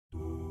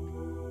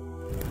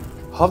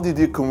How did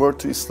you convert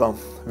to Islam?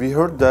 We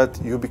heard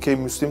that you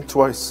became Muslim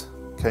twice.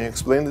 Can you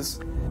explain this?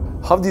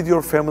 How did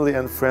your family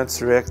and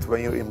friends react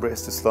when you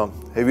embraced Islam?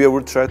 Have you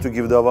ever tried to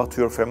give dawah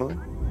to your family?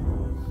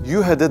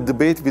 You had a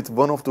debate with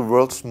one of the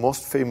world's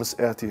most famous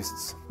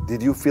atheists.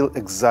 Did you feel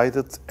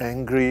excited,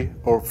 angry,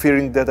 or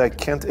fearing that I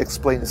can't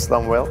explain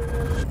Islam well?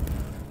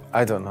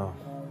 I don't know.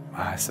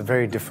 It's a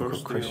very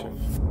difficult question.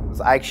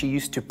 I actually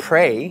used to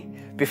pray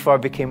before I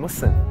became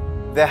Muslim.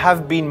 There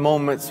have been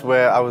moments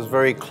where I was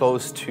very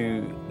close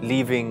to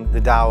leaving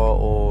the dawah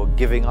or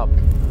giving up.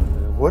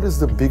 What is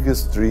the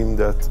biggest dream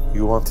that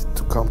you wanted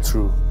to come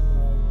true?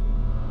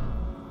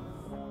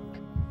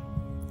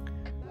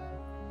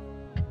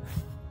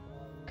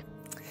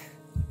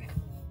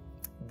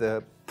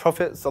 The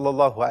Prophet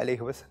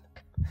ﷺ,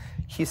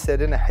 he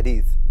said in a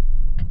hadith,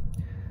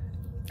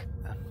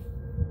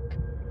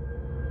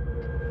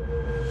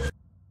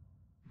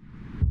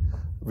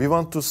 we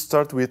want to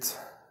start with,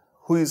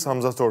 who is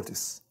Hamza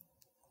Tzortzis?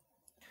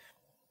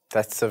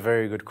 That's a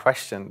very good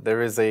question.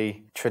 There is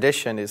a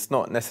tradition, it's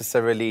not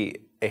necessarily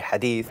a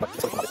hadith, that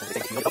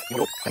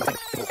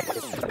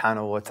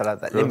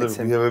limits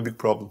him. We have a big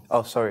problem.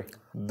 Oh, sorry.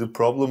 The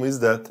problem is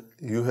that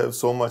you have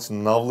so much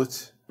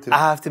knowledge. I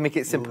have to make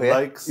it simple,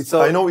 yeah?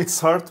 I know it's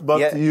hard, but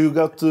yeah, you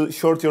got to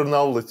short your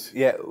knowledge.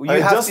 Yeah, I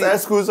just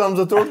ask who's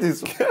Hamza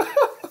Tzortzis.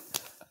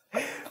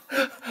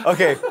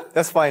 Okay,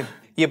 that's fine.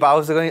 Yeah, but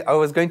I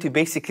was going to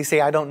basically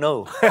say I don't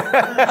know.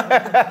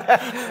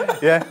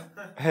 Yeah.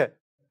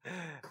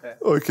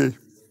 Okay.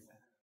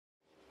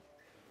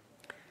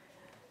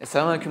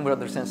 Assalamu alaikum,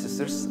 brothers and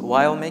sisters.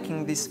 While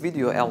making this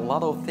video, a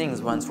lot of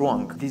things went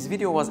wrong. This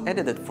video was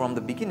edited from the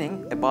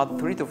beginning about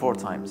 3 to 4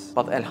 times.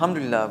 But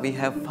alhamdulillah, we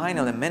have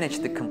finally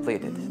managed to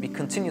complete it. We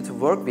continue to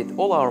work with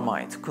all our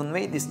might to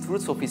convey these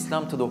truths of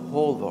Islam to the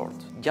whole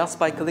world. Just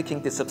by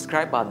clicking the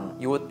subscribe button,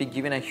 you would be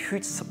giving a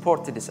huge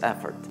support to this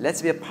effort.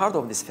 Let's be a part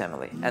of this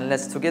family and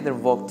let's together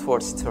walk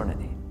towards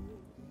eternity.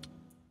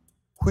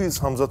 Who is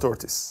Hamza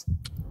Tzortzis?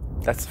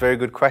 That's a very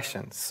good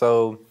question.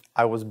 So,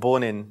 I was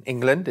born in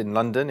England, in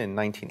London, in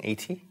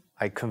 1980.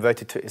 I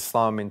converted to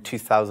Islam in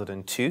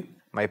 2002.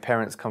 My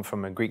parents come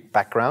from a Greek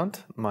background.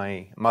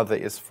 My mother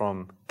is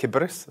from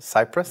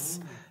Cyprus,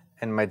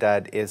 and my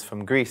dad is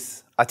from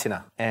Greece,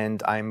 Athens.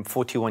 And I'm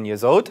 41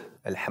 years old,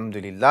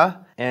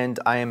 alhamdulillah, and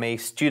I am a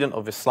student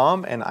of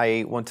Islam, and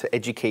I want to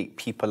educate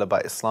people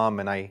about Islam,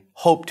 and I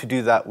hope to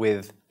do that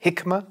with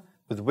hikmah,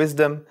 with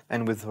wisdom,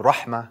 and with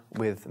rahmah,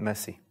 with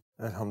mercy.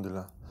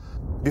 Alhamdulillah.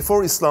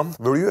 Before Islam,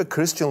 were you a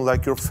Christian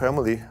like your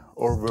family,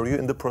 or were you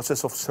in the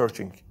process of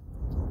searching?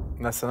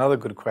 That's another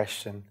good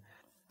question.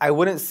 I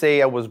wouldn't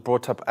say I was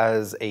brought up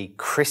as a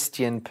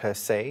Christian per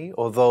se,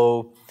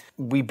 although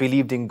we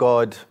believed in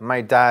God.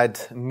 My dad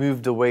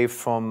moved away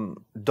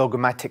from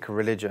dogmatic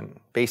religion.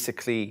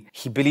 Basically,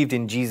 he believed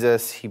in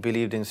Jesus, he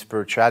believed in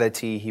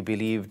spirituality, he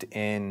believed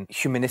in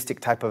humanistic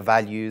type of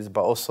values,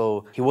 but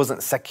also he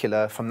wasn't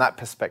secular from that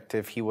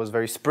perspective, he was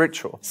very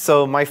spiritual.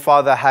 So my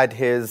father had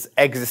his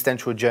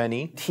existential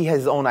journey. He has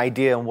his own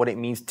idea on what it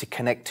means to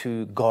connect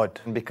to God,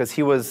 because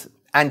he was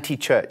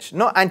anti-church.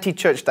 Not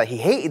anti-church that he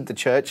hated the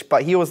church,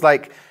 but he was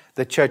like,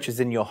 the church is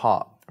in your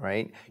heart.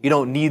 Right? You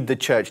don't need the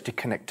church to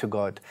connect to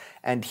God.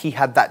 And he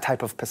had that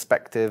type of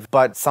perspective.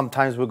 But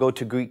sometimes we'll go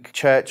to Greek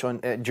church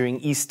during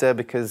Easter,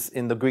 because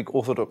in the Greek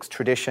Orthodox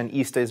tradition,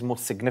 Easter is more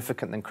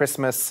significant than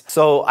Christmas.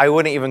 So I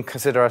wouldn't even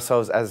consider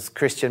ourselves as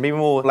Christian, maybe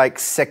more like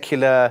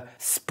secular,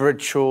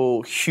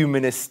 spiritual,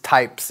 humanist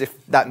types,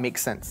 if that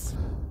makes sense.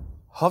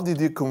 How did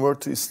you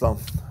convert to Islam?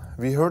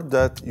 We heard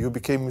that you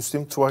became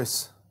Muslim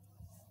twice.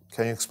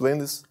 Can you explain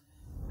this?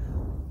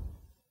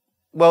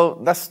 Well,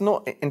 that's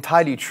not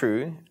entirely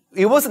true.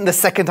 It wasn't the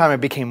second time I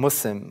became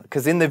Muslim,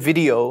 because in the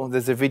video,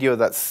 there's a video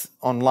that's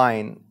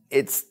online.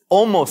 It's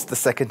almost the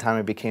second time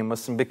I became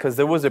Muslim, because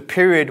there was a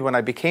period when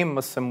I became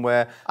Muslim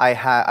where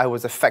I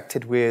was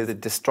affected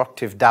with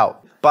destructive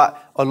doubt.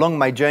 But along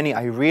my journey,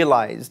 I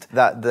realized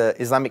that the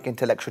Islamic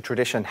intellectual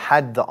tradition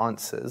had the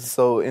answers.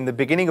 So in the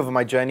beginning of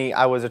my journey,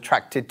 I was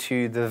attracted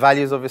to the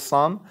values of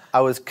Islam. I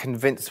was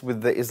convinced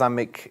with the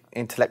Islamic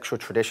intellectual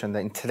tradition,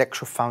 the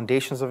intellectual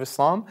foundations of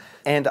Islam.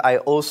 And I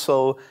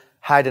also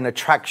had an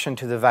attraction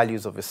to the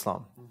values of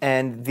Islam.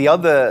 And the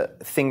other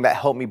thing that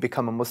helped me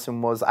become a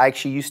Muslim was I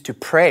actually used to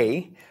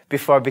pray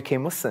before I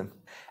became Muslim.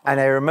 And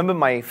I remember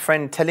my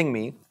friend telling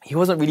me, he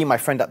wasn't really my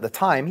friend at the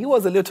time, he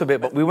was a little bit,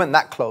 but we weren't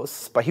that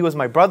close, but he was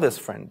my brother's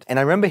friend. And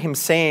I remember him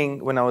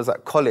saying when I was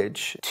at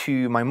college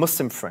to my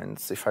Muslim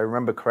friends, if I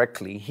remember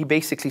correctly, he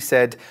basically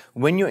said,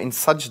 when you're in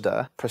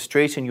sajda,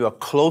 prostration, you are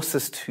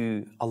closest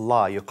to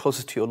Allah, you're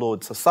closest to your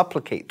Lord, so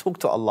supplicate, talk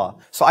to Allah.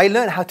 So I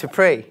learned how to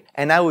pray,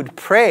 and I would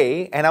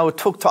pray, and I would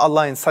talk to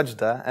Allah in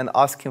sajda and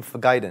ask Him for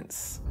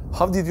guidance.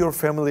 How did your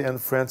family and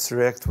friends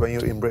react when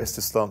you embraced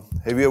Islam?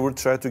 Have you ever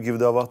tried to give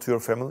dawah to your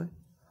family?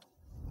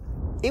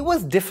 It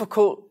was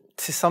difficult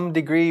to some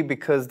degree,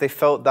 because they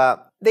felt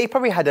that they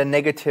probably had a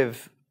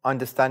negative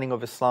understanding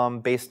of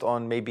Islam based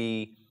on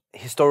maybe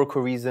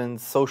historical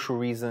reasons, social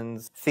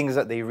reasons, things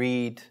that they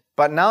read.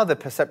 But now the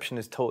perception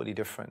is totally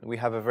different. We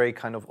have a very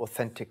kind of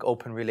authentic,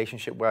 open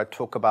relationship where I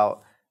talk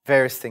about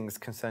various things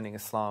concerning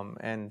Islam.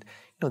 And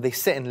they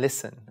sit and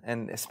listen.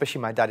 And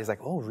especially my dad is like,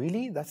 oh,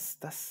 really? That's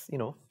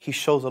he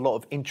shows a lot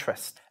of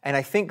interest. And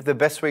I think the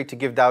best way to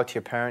give dawah to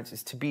your parents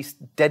is to be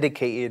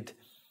dedicated.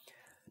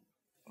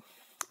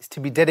 Is to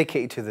be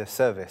dedicated to the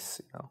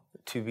service.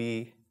 To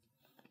be.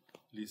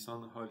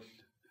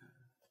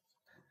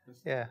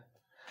 Yeah.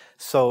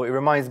 So it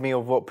reminds me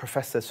of what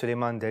Professor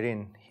Suleiman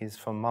Derin, he's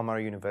from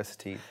Marmara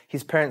University.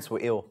 His parents were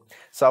ill.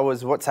 So I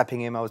was WhatsApping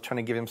him. I was trying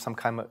to give him some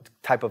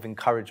type of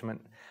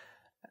encouragement.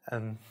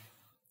 And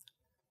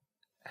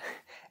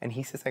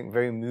he said something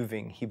very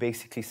moving. He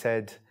basically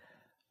said,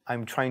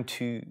 I'm trying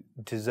to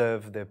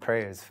deserve their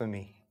prayers for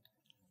me.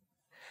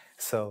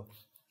 So,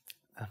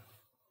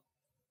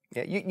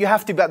 yeah, you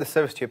have to be at the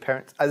service to your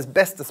parents as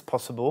best as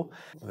possible.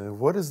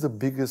 What is the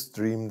biggest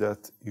dream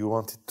that you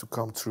wanted to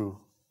come true?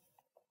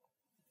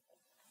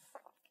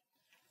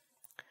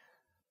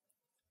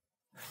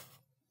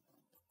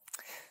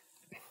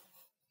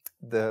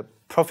 The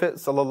Prophet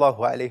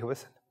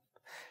ﷺ,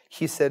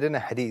 he said in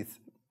a hadith,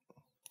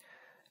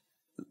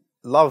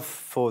 love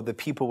for the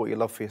people what you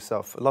love for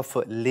yourself. Love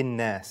for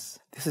linnas.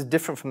 This is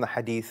different from the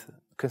hadith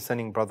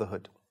concerning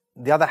brotherhood.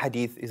 The other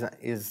hadith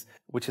is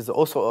which is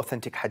also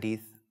authentic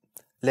hadith.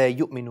 لا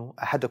يؤمن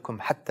أحدكم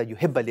حتى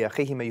يحب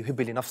لأخيه ما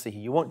يحب لنفسه.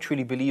 You won't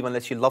truly believe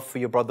unless you love for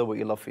your brother what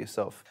you love for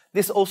yourself.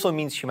 This also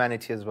means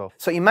humanity as well.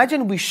 So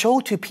imagine we show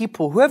to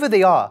people, whoever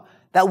they are,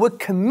 that we're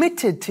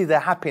committed to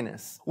their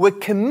happiness. We're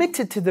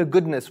committed to their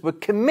goodness. We're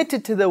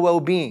committed to their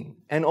well-being.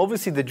 And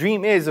obviously the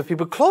dream is of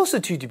people closer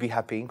to you to be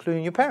happy,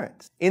 including your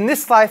parents. In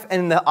this life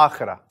and in the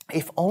akhirah.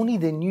 If only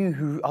they knew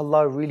who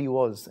Allah really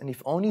was, and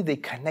if only they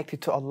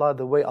connected to Allah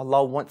the way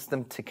Allah wants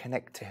them to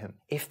connect to Him.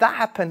 If that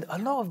happened, a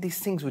lot of these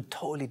things would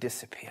totally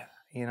disappear.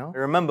 I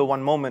remember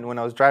one moment when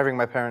I was driving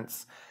my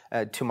parents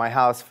to my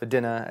house for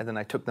dinner, and then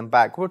I took them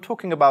back. We were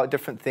talking about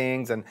different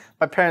things, and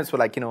my parents were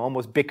like,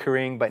 almost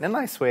bickering, but in a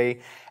nice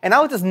way. And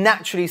I was just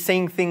naturally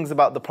saying things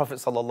about the Prophet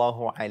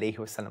sallallahu alaihi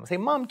wasallam. I say,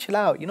 Mom, chill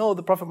out.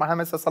 The Prophet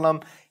Muhammad sallallahu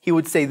alaihi wasallam, he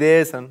would say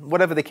this, and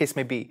whatever the case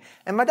may be.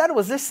 And my dad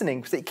was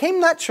listening. So it came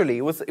naturally.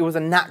 It was a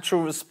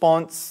natural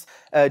response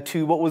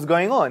to what was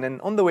going on. And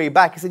on the way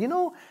back, he said,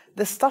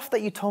 the stuff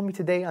that you told me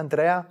today,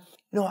 Andrea,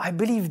 I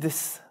believe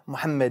this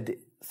Muhammad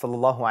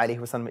sallallahu alaihi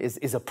wasallam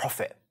is a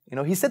prophet.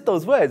 He said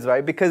those words,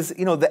 right? Because,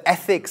 the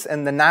ethics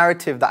and the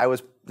narrative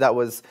that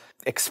was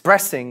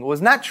expressing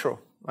was natural,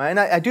 right? And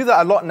I do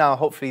that a lot now,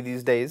 hopefully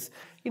these days.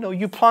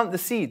 You plant the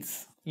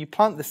seeds. You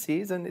plant the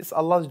seeds, and it's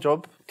Allah's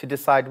job to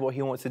decide what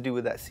He wants to do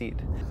with that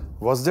seed.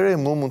 Was there a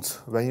moment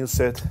when you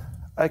said,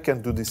 I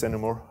can't do this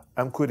anymore,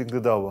 I'm quitting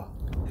the dawah?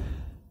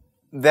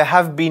 There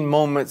have been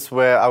moments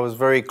where I was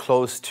very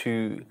close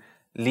to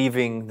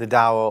leaving the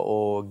dawah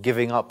or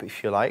giving up,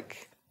 if you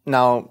like.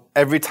 Now,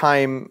 every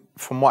time,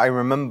 from what I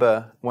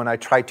remember, when I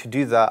tried to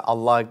do that,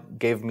 Allah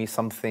gave me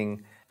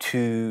something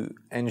to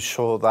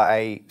ensure that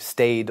I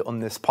stayed on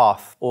this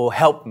path or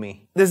helped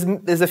me.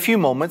 There's a few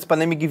moments, but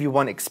let me give you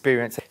one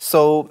experience.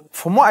 So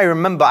from what I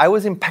remember, I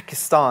was in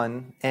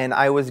Pakistan and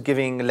I was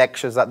giving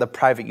lectures at the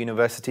private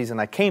universities,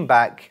 and I came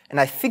back, and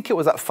I think it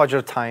was at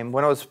Fajr time.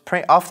 When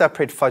after I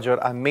prayed Fajr,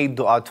 I made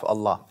dua to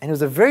Allah. And it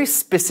was a very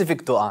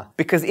specific dua,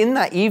 because in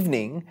that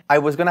evening, I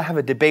was going to have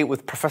a debate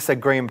with Professor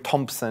Graham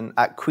Thompson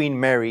at Queen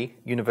Mary,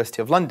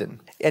 University of London.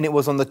 And it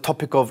was on the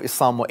topic of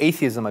Islam or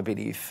atheism, I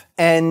believe.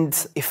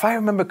 And if I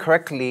remember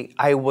correctly,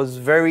 I was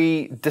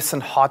very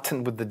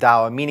disheartened with the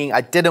dawah, meaning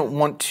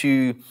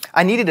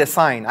I needed a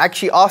sign. I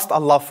actually asked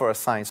Allah for a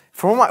sign.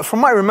 From what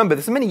I remember,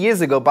 this is many years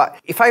ago, but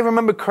if I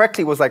remember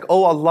correctly, it was like,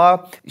 oh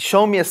Allah,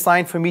 show me a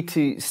sign for me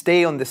to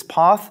stay on this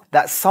path,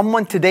 that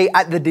someone today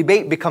at the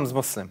debate becomes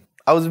Muslim.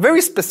 I was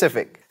very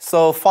specific.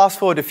 So fast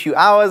forward a few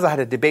hours, I had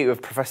a debate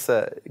with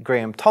Professor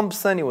Graham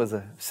Thompson. It was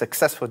a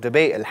successful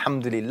debate,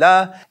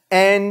 alhamdulillah.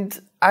 And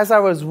as I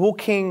was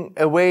walking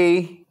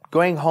away,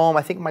 going home,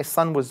 I think my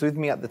son was with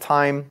me at the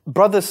time.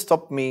 Brothers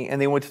stopped me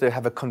and they wanted to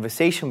have a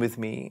conversation with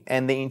me,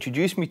 and they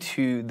introduced me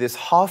to this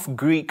half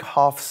Greek,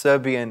 half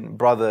Serbian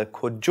brother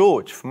called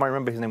George. From what I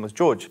remember, his name was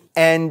George.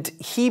 And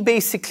he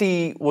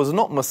basically was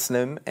not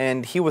Muslim,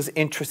 and he was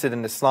interested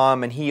in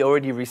Islam, and he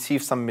already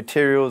received some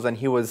materials and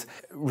he was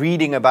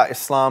reading about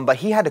Islam, but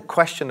he had a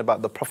question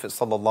about the Prophet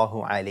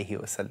sallallahu alaihi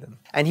wasallam,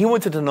 and he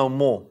wanted to know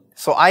more.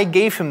 So I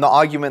gave him the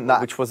argument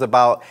which was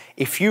about,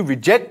 if you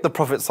reject the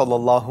Prophet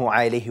sallallahu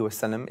alaihi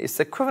wasallam, it's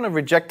the equivalent of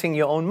rejecting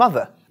your own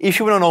mother. If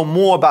you want to know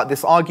more about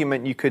this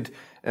argument, you could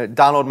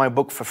download my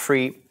book for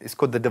free. It's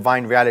called The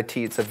Divine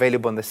Reality. It's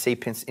available on the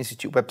Sapiens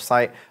Institute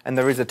website, and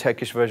there is a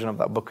Turkish version of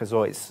that book as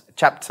well. It's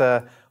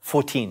chapter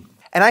 14.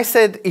 And I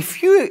said,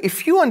 if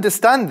you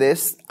understand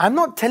this, I'm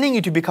not telling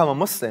you to become a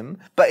Muslim,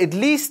 but at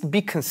least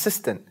be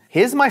consistent.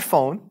 Here's my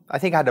phone. I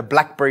think I had a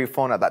BlackBerry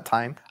phone at that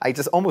time. I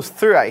just almost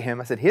threw it at him.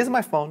 I said, here's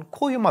my phone.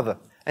 Call your mother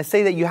and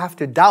say that you have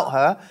to doubt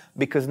her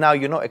because now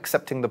you're not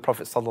accepting the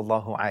Prophet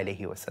sallallahu alaihi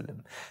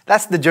wasallam.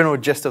 That's the general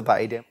gist of that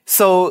idea.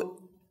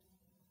 So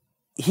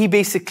he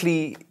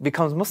basically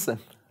becomes Muslim.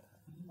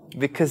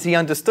 because he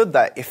understood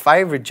that if I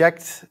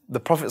reject the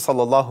Prophet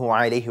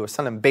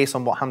ﷺ based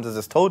on what Hamza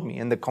just told me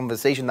and the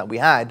conversation that we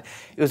had,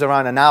 it was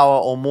around an hour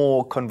or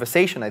more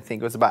conversation, I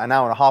think. It was about an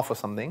hour and a half or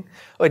something,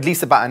 or at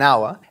least about an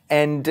hour.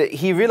 And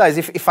he realized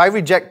if I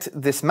reject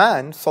this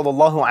man,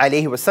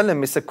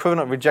 ﷺ, it's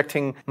equivalent of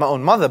rejecting my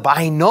own mother. But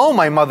I know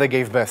my mother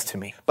gave birth to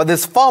me. But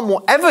there's far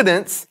more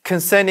evidence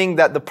concerning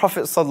that the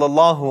Prophet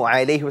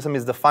ﷺ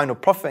is the final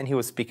prophet and he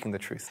was speaking the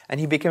truth. And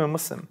he became a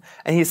Muslim.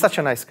 And he's such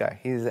a nice guy.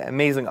 He's an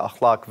amazing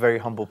akhlaq, very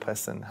humble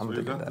person. So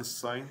you got this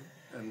sign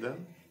and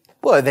then?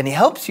 Well, then he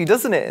helps you,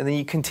 doesn't it? And then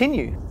you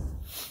continue.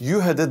 You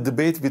had a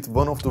debate with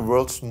one of the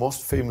world's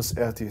most famous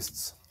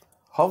atheists.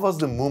 How was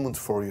the moment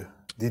for you?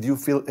 Did you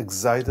feel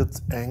excited,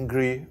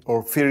 angry,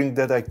 or fearing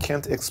that I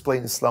can't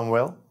explain Islam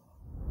well?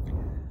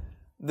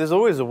 There's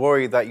always a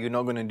worry that you're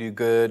not going to do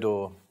good,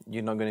 or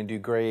you're not going to do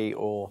great,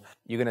 or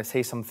you're going to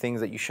say some things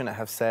that you shouldn't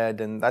have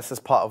said, and that's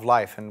just part of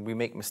life, and we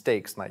make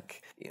mistakes.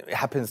 Like, it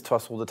happens to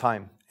us all the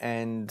time.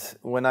 And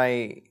when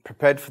I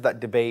prepared for that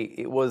debate,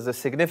 it was a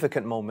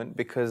significant moment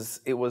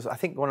because it was, I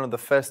think, one of the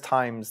first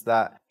times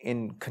that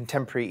in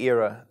contemporary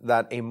era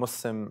that a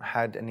Muslim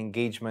had an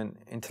engagement,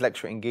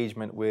 intellectual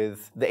engagement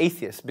with the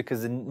atheists,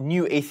 because the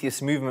new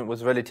atheist movement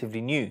was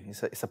relatively new.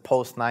 It's a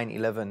post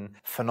 9/11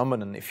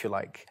 phenomenon, if you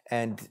like.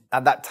 And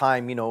at that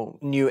time, you know,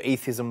 new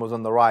atheism was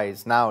on the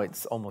rise. Now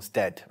it's almost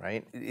dead,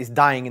 right? It's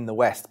dying in the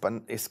West, but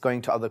it's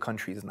going to other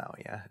countries now,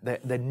 yeah?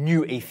 The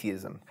new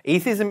atheism.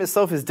 Atheism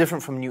itself is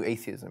different from new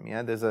atheism.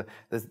 Yeah,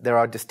 there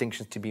are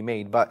distinctions to be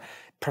made, but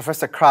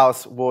Professor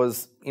Krauss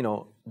was, you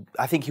know,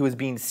 I think he was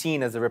being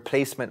seen as a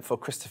replacement for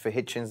Christopher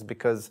Hitchens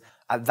because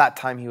at that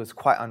time he was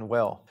quite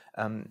unwell.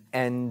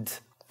 And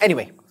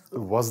anyway,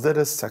 was that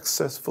a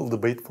successful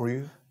debate for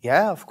you?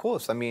 Yeah, of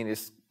course. I mean,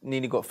 it's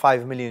nearly got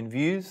 5 million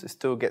views. It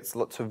still gets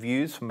lots of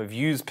views. From a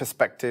views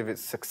perspective,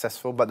 it's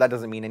successful, but that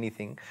doesn't mean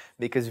anything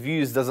because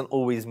views doesn't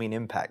always mean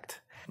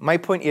impact. My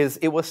point is,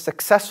 it was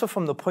successful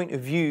from the point of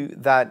view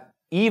that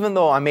even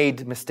though I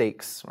made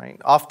mistakes, right?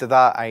 After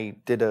that, I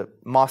did a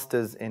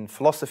master's in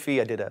philosophy,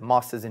 I did a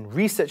master's in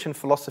research in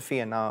philosophy,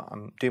 and now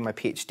I'm doing my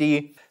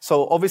PhD.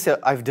 So obviously,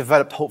 I've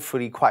developed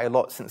hopefully quite a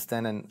lot since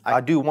then, and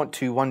I do want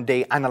to one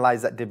day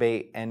analyze that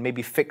debate and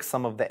maybe fix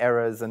some of the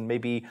errors and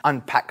maybe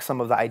unpack some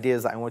of the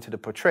ideas that I wanted to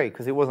portray,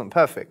 because it wasn't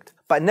perfect.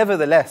 But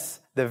nevertheless,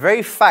 the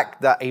very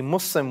fact that a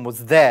Muslim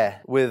was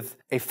there with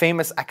a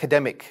famous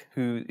academic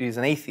who is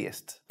an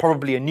atheist,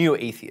 probably a new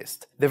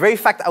atheist, the very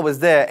fact I was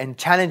there and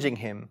challenging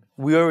him,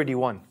 we already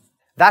won.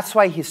 That's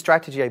why his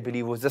strategy, I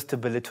believe, was just to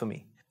belittle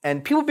me.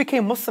 And people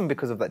became Muslim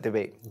because of that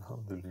debate.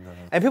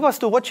 And people are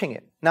still watching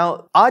it.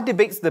 Now, are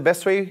debates the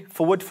best way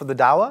forward for the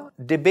dawah?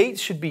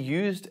 Debates should be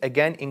used,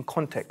 again, in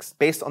context,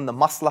 based on the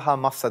maslaha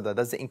mafsada.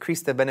 Does it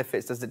increase the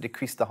benefits? Does it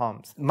decrease the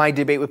harms? My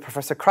debate with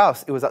Professor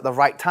Krauss, it was at the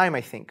right time,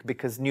 I think,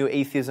 because new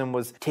atheism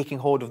was taking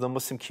hold of the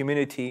Muslim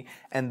community,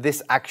 and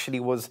this actually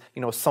was,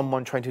 you know,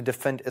 someone trying to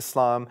defend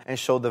Islam and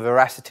show the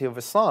veracity of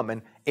Islam.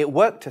 And it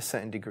worked to a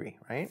certain degree,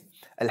 right?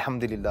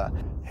 Alhamdulillah.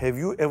 Have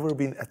you ever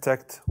been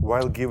attacked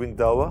while giving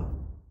dawah?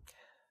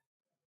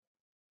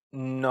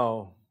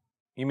 No.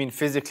 You mean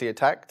physically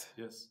attacked?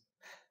 Yes.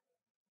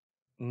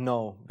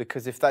 No,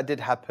 because if that did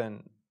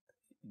happen,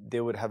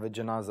 they would have a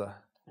janazah.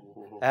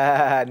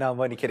 No, I'm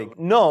only kidding.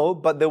 No,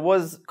 but there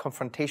was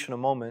confrontational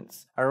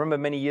moments. I remember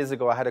many years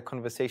ago, I had a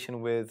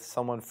conversation with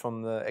someone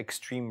from the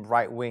extreme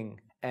right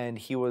wing, and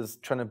he was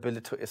trying to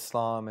belittle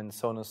Islam and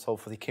so on and so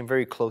forth. He came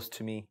very close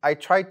to me. I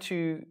tried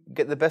to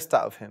get the best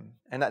out of him,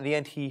 and at the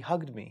end, he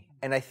hugged me.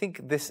 And I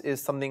think this is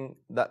something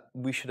that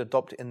we should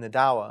adopt in the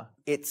dawah.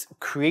 It's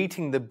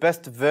creating the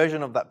best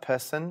version of that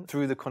person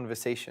through the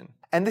conversation.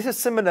 And this is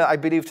similar, I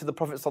believe, to the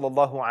Prophet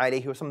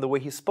ﷺ, the way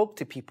he spoke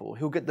to people.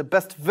 He'll get the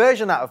best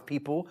version out of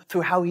people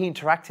through how he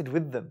interacted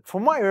with them.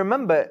 From what I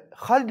remember,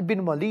 Khalid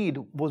bin Walid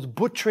was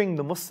butchering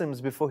the Muslims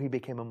before he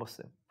became a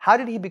Muslim. How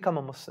did he become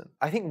a Muslim?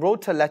 I think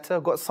wrote a letter,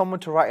 got someone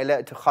to write a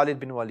letter to Khalid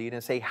bin Walid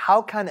and say,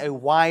 how can a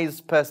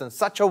wise person,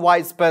 such a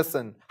wise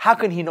person, how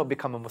can he not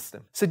become a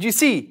Muslim? So do you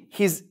see,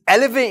 he's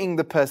elevating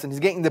the person, he's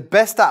getting the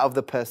best out of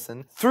the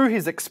person through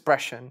his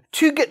expression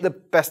to get the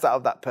best out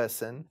of that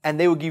person, and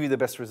they will give you the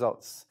best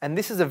results. And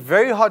this is a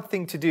very hard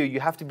thing to do. You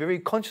have to be very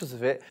conscious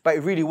of it, but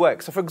it really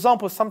works. So for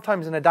example,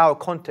 sometimes in a dawah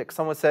context,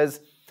 someone says,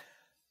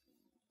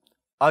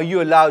 are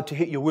you allowed to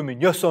hit your women?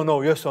 Yes or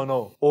no, yes or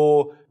no.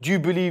 Or do you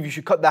believe you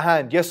should cut the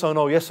hand? Yes or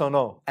no, yes or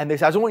no. And they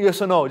say, I don't want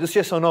yes or no, just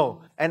yes or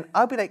no. And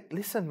I'll be like,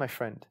 listen, my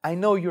friend, I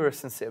know you're a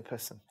sincere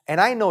person.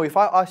 And I know if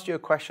I asked you a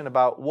question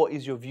about what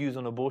is your views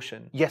on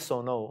abortion, yes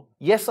or no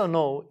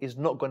is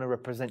not going to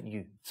represent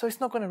you. So it's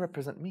not going to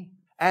represent me.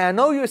 And I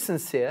know you're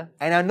sincere,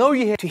 and I know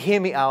you're here to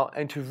hear me out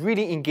and to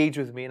really engage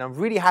with me, and I'm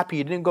really happy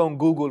you didn't go on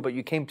Google, but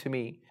you came to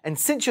me. And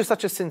since you're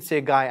such a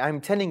sincere guy,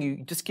 I'm telling you,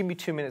 just give me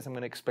 2 minutes, I'm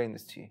going to explain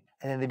this to you.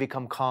 And then they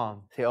become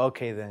calm. Say,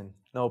 okay then,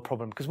 no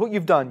problem. Because what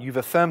you've done, you've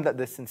affirmed that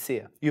they're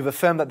sincere. You've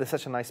affirmed that they're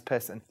such a nice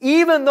person.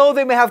 Even though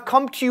they may have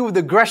come to you with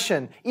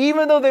aggression,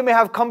 even though they may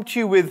have come to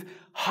you with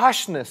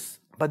harshness.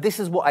 But this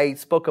is what I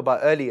spoke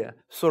about earlier,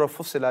 Surah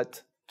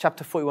Fussilat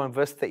Chapter 41,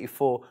 verse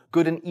 34,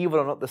 good and evil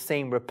are not the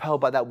same, repel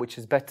by that which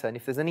is better. And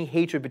if there's any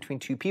hatred between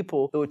two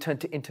people, it will turn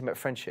to intimate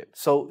friendship.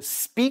 So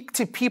speak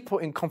to people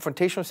in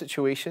confrontational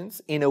situations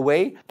in a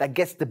way that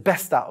gets the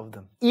best out of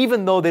them,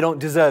 even though they don't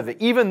deserve it,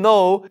 even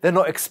though they're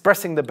not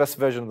expressing the best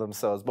version of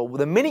themselves. But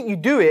the minute you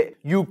do it,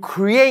 you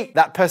create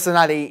that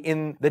personality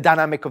in the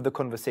dynamic of the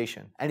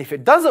conversation. And if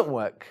it doesn't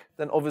work,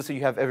 then obviously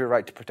you have every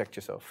right to protect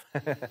yourself.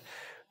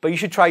 But you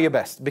should try your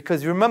best,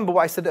 because remember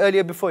what I said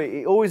earlier before,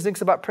 it always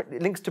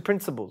links to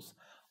principles.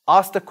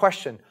 Ask the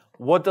question,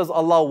 what does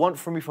Allah want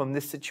from me from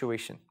this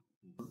situation?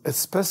 A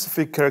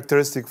specific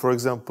characteristic, for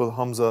example,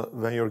 Hamza,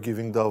 when you're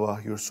giving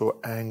dawah, you're so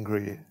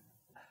angry.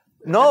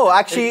 No,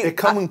 actually... A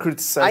common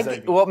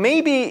criticism. Well,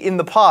 maybe in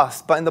the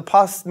past, but in the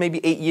past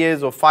maybe 8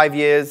 years or 5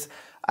 years,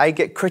 I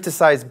get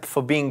criticized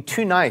for being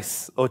too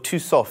nice or too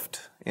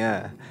soft.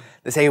 Yeah.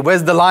 They say,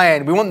 where's the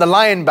lion? We want the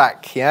lion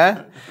back,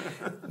 yeah?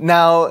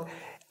 Now...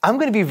 I'm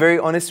going to be very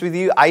honest with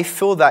you. I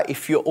feel that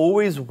if you're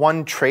always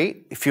one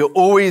trait, if you're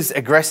always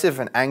aggressive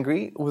and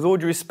angry, with all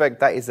due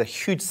respect, that is a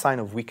huge sign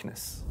of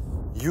weakness.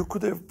 You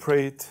could have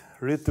prayed,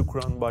 read the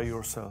Quran by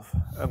yourself,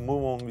 and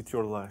move on with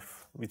your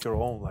life, with your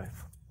own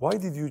life. Why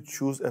did you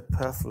choose a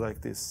path like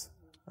this?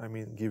 I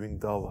mean, giving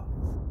dawah.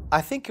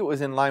 I think it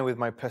was in line with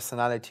my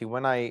personality.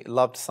 When I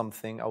loved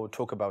something, I would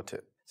talk about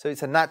it. So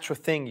it's a natural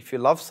thing. If you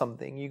love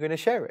something, you're going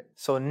to share it.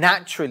 So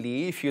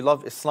naturally, if you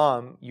love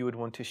Islam, you would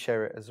want to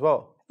share it as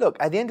well. Look,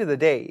 at the end of the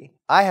day,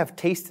 I have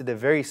tasted a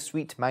very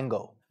sweet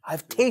mango.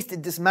 I've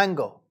tasted this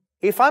mango.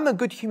 If I'm a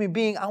good human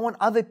being, I want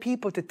other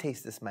people to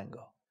taste this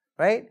mango,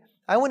 right?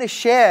 I want to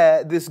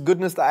share this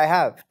goodness that I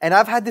have. And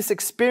I've had this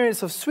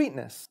experience of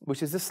sweetness,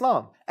 which is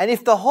Islam. And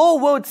if the whole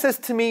world says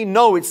to me,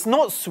 no, it's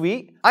not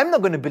sweet, I'm not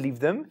going to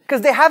believe them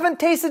because they haven't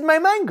tasted my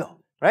mango,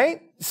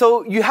 right?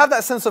 So you have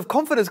that sense of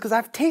confidence because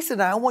I've tasted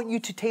it. I want you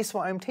to taste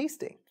what I'm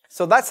tasting.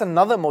 So that's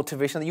another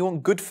motivation, that you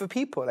want good for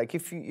people. Like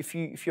if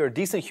you're a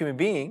decent human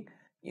being,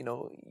 you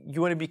know,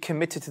 you want to be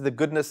committed to the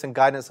goodness and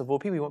guidance of all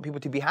people. You want people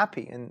to be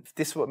happy. And if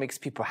this is what makes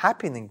people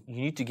happy, then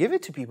you need to give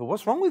it to people.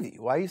 What's wrong with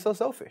you? Why are you so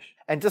selfish?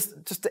 And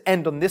just to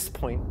end on this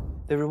point,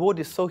 the reward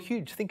is so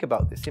huge. Think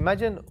about this.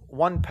 Imagine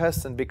one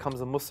person becomes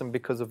a Muslim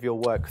because of your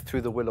work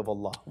through the will of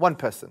Allah. One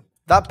person.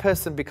 That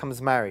person becomes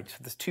married. So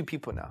there's 2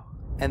 people now.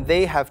 And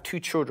they have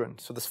 2 children.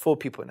 So there's 4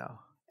 people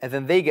now. And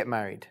then they get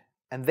married.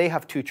 And they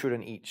have 2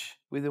 children each.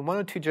 Within 1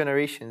 or 2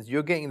 generations,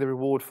 you're getting the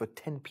reward for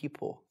 10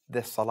 people.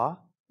 Their salah,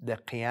 the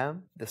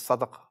qiyam, the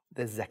sadaqah,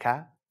 the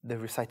zakah, the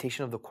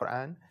recitation of the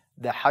Quran,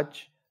 the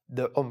hajj,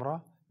 the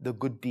umrah, the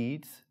good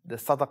deeds, the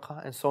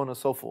sadaqah, and so on and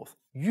so forth.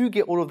 You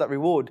get all of that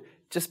reward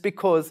just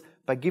because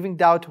by giving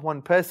dawah to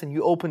one person,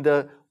 you opened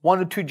 1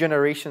 or 2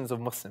 generations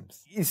of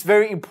Muslims. It's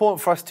very important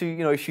for us to,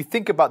 you know, if you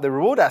think about the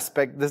reward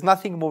aspect, there's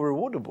nothing more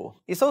rewardable.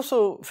 It's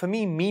also, for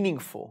me,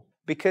 meaningful.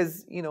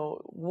 Because, you know,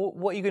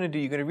 what are you going to do?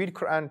 You're going to read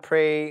Quran,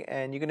 pray,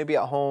 and you're going to be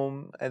at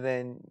home, and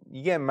then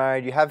you get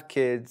married, you have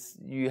kids,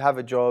 you have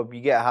a job,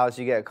 you get a house,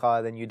 you get a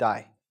car, then you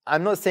die.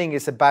 I'm not saying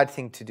it's a bad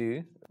thing to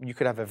do. You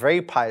could have a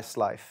very pious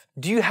life.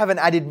 Do you have an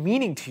added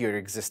meaning to your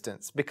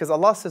existence? Because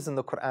Allah says in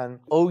the Quran,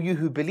 O you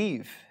who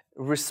believe,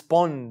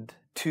 respond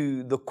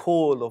to the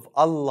call of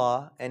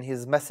Allah and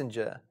His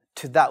Messenger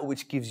to that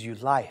which gives you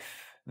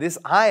life. This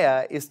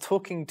ayah is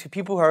talking to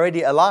people who are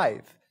already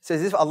alive. So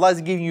as if Allah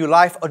is giving you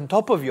life on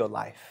top of your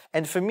life.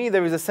 And for me,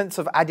 there is a sense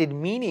of added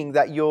meaning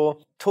that you're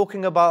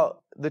talking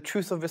about the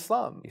truth of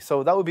Islam.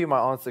 So that would be my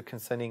answer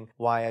concerning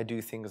why I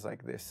do things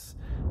like this.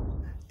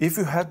 If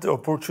you had the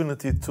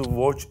opportunity to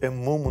watch a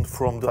moment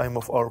from the time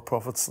of our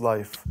Prophet's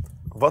life,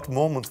 what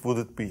moment would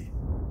it be?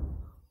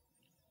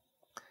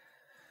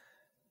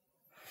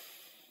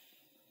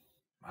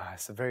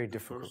 It's a very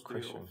difficult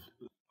question.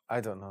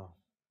 I don't know.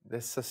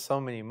 There's just so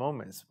many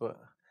moments, but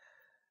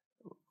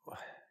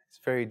it's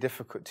very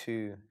difficult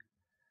to...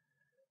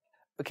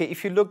 Okay,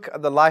 if you look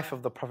at the life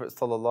of the Prophet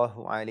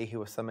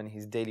ﷺ and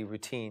his daily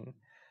routine,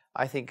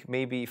 I think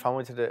maybe if I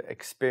wanted to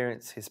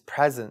experience his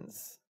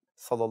presence,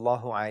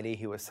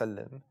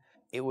 ﷺ,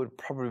 it would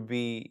probably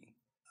be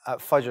at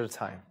Fajr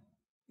time.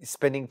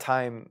 Spending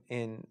time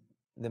in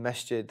the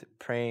masjid,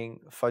 praying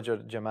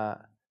Fajr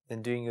Jama'at,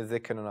 then doing your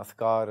dhikr and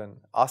athkar and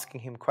asking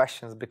him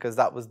questions because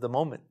that was the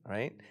moment,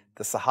 right?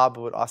 The Sahaba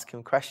would ask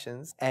him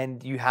questions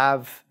and you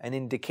have an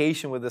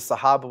indication where the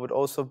Sahaba would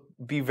also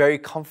be very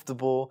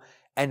comfortable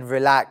and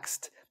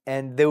relaxed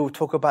and they would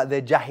talk about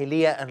their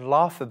jahiliyyah and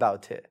laugh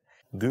about it.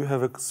 Do you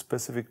have a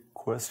specific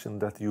question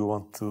that you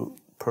want to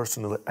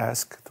personally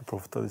ask the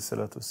Prophet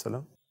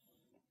ﷺ?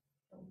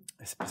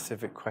 A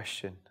specific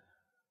question?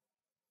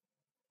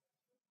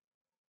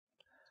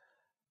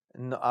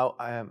 No,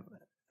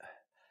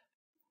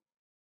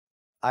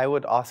 I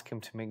would ask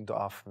him to make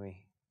dua for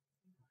me.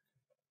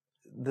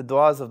 The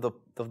duas of the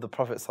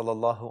Prophet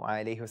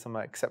ﷺ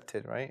are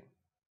accepted, right?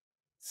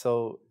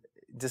 So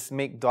just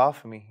make dua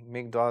for me.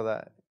 Make dua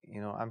that, you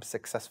know, I'm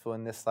successful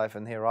in this life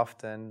and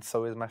hereafter, and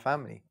so is my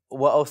family.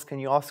 What else can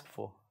you ask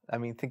for? I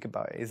mean, think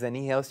about it. Is there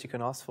anything else you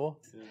can ask for?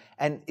 Yeah.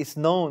 And it's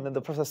known that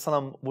the Prophet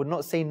ﷺ would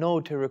not say no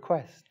to a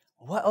request.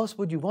 What else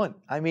would you want?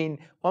 I mean,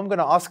 what I'm going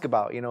to ask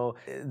about,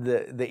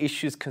 the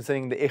issues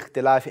concerning the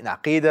ikhtilaf in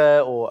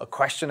aqidah or a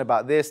question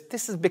about this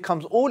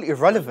becomes all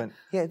irrelevant.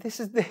 This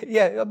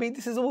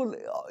is all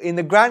in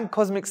the grand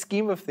cosmic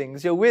scheme of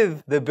things. You're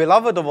with the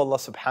beloved of Allah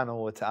subhanahu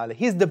wa ta'ala.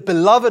 He's the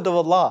beloved of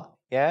Allah.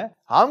 Yeah,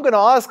 I'm going to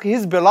ask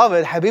his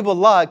beloved,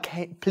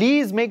 Habibullah,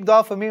 please make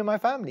dua for me and my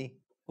family.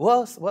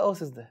 What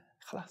else is there?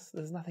 Khalas,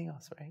 there's nothing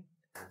else, right?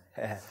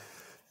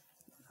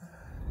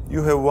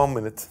 You have 1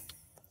 minute,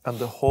 and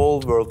the whole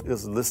world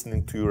is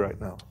listening to you right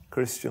now.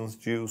 Christians,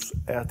 Jews,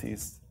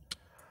 atheists.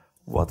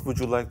 What would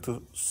you like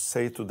to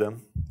say to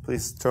them?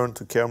 Please turn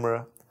to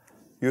camera.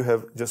 You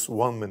have just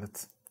 1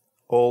 minute.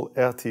 All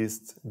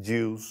atheists,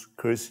 Jews,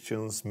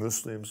 Christians,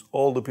 Muslims,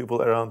 all the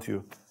people around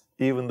you,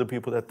 even the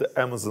people at the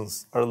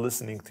Amazons are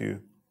listening to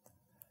you.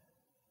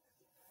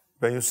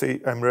 When you say,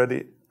 I'm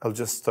ready, I'll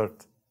just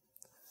start.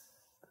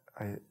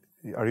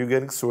 Are you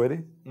getting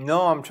sweaty?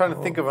 No, I'm trying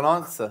to think of an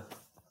answer.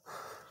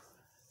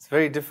 It's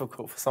very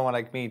difficult for someone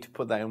like me to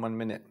put that in 1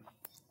 minute.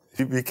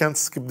 We can't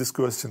skip this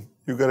question.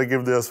 You gotta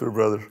give the answer,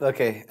 brother.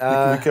 Okay.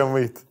 We can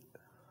wait.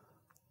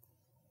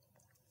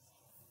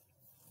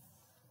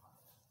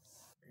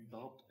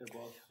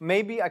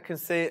 Maybe I can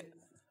say,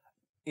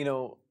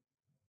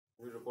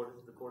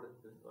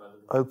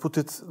 I'll put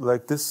it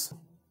like this.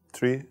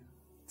 3,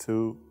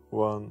 2,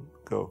 1,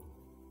 go.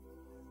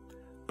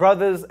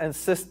 Brothers and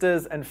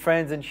sisters and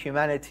friends in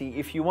humanity,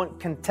 if you want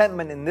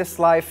contentment in this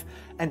life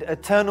and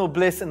eternal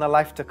bliss in the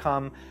life to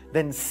come,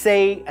 then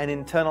say and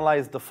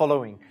internalize the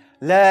following.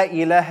 La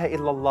ilaha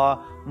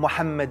illallah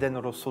Muhammadan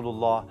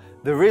Rasulullah.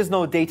 There is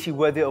no deity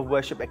worthy of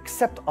worship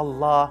except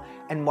Allah,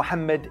 and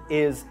Muhammad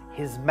is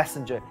his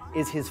messenger,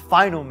 is his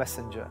final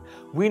messenger.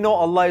 We know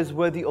Allah is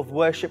worthy of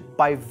worship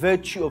by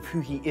virtue of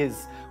who he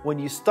is. When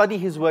you study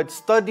his word,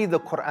 study the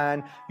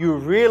Quran, you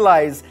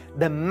realize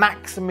the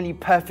maximally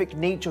perfect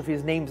nature of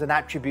his names and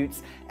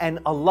attributes, and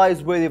Allah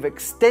is worthy of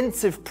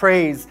extensive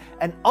praise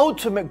and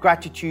ultimate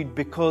gratitude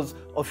because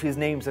of his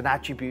names and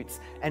attributes,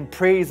 and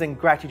praise and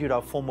gratitude are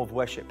a form of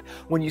worship.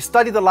 When you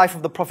study the life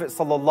of the Prophet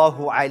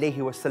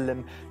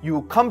ﷺ, you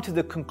will come to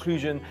the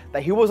conclusion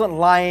that he wasn't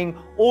lying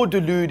or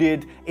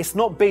deluded. It's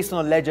not based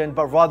on a legend,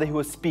 but rather he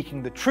was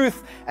speaking the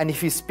truth. And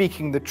if he's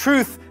speaking the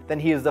truth, then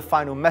he is the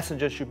final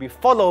messenger, should be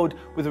followed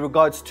with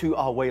regards to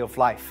our way of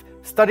life.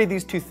 Study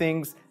these two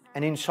things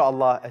and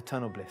inshallah,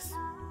 eternal bliss.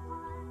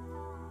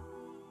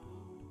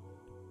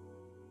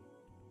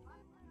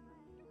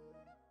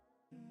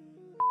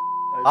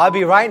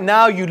 Abi, right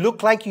now you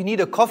look like you need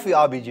a coffee,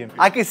 Abi Jim.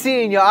 I can see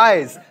it in your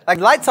eyes. Like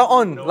lights are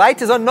on,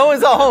 light is on, no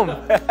one's at home.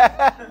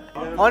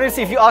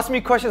 Honestly, if you ask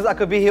me questions, I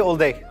could be here all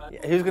day.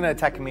 Who's gonna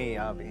attack me,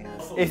 Abi?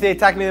 If they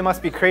attack me, they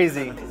must be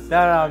crazy. No,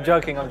 I'm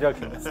joking.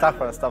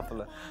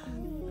 Astaghfirullah.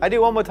 I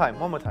do one more time.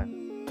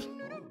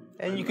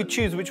 And you could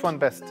choose which one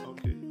best.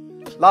 Okay.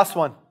 Last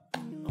one.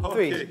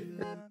 Okay.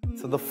 3.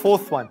 So the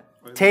fourth one.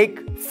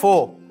 Take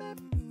 4.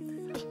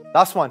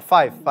 Last one,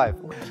 5.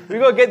 We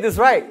gotta get this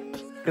right.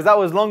 Because that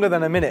was longer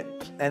than a minute.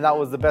 And that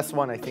was the best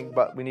one, I think,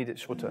 but we need it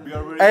shorter.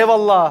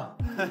 Aywallah.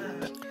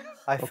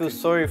 I feel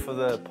sorry for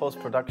the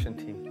post-production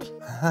team.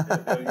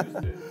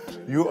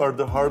 You are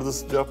the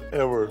hardest job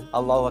ever.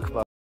 Allahu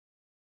Akbar.